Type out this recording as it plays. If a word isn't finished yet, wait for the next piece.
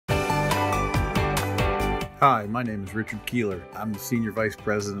Hi, my name is Richard Keeler. I'm the Senior Vice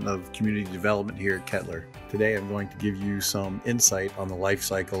President of Community Development here at Kettler. Today I'm going to give you some insight on the life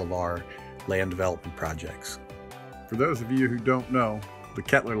cycle of our land development projects. For those of you who don't know, the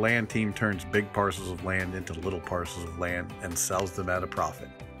Kettler land team turns big parcels of land into little parcels of land and sells them at a profit.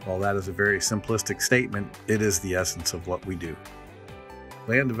 While that is a very simplistic statement, it is the essence of what we do.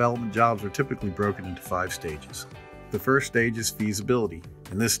 Land development jobs are typically broken into 5 stages. The first stage is feasibility.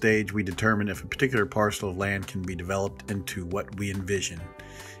 In this stage, we determine if a particular parcel of land can be developed into what we envision,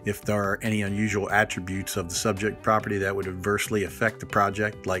 if there are any unusual attributes of the subject property that would adversely affect the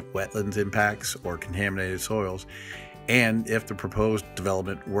project, like wetlands impacts or contaminated soils, and if the proposed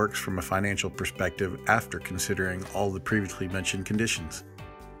development works from a financial perspective after considering all the previously mentioned conditions.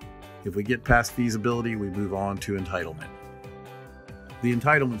 If we get past feasibility, we move on to entitlement. The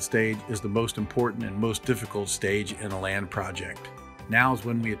entitlement stage is the most important and most difficult stage in a land project. Now is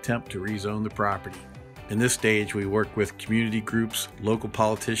when we attempt to rezone the property. In this stage, we work with community groups, local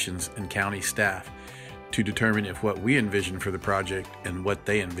politicians, and county staff to determine if what we envision for the project and what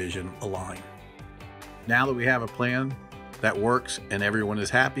they envision align. Now that we have a plan that works and everyone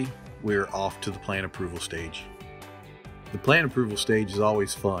is happy, we're off to the plan approval stage. The plan approval stage is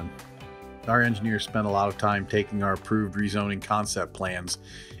always fun. Our engineers spent a lot of time taking our approved rezoning concept plans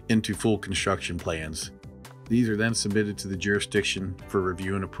into full construction plans. These are then submitted to the jurisdiction for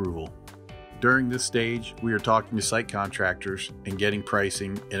review and approval. During this stage, we are talking to site contractors and getting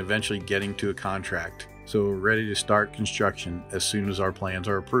pricing and eventually getting to a contract, so we're ready to start construction as soon as our plans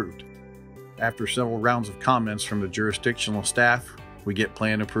are approved. After several rounds of comments from the jurisdictional staff, we get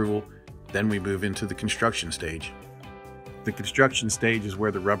plan approval, then we move into the construction stage. The construction stage is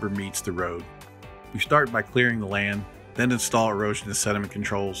where the rubber meets the road. We start by clearing the land, then install erosion and sediment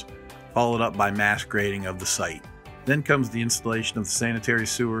controls, followed up by mass grading of the site. Then comes the installation of the sanitary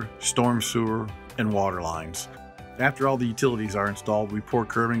sewer, storm sewer, and water lines. After all the utilities are installed, we pour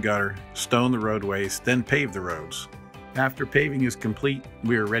curb and gutter, stone the roadways, then pave the roads. After paving is complete,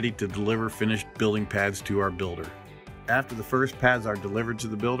 we are ready to deliver finished building pads to our builder. After the first pads are delivered to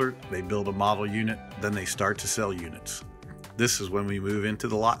the builder, they build a model unit, then they start to sell units. This is when we move into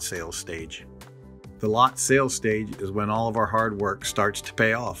the lot sales stage. The lot sales stage is when all of our hard work starts to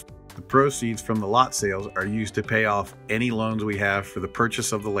pay off. The proceeds from the lot sales are used to pay off any loans we have for the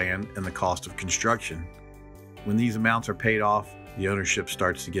purchase of the land and the cost of construction. When these amounts are paid off, the ownership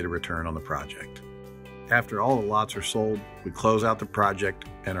starts to get a return on the project. After all the lots are sold, we close out the project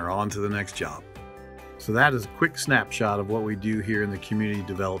and are on to the next job. So that is a quick snapshot of what we do here in the Community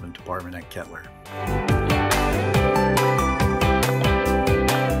Development Department at Kettler.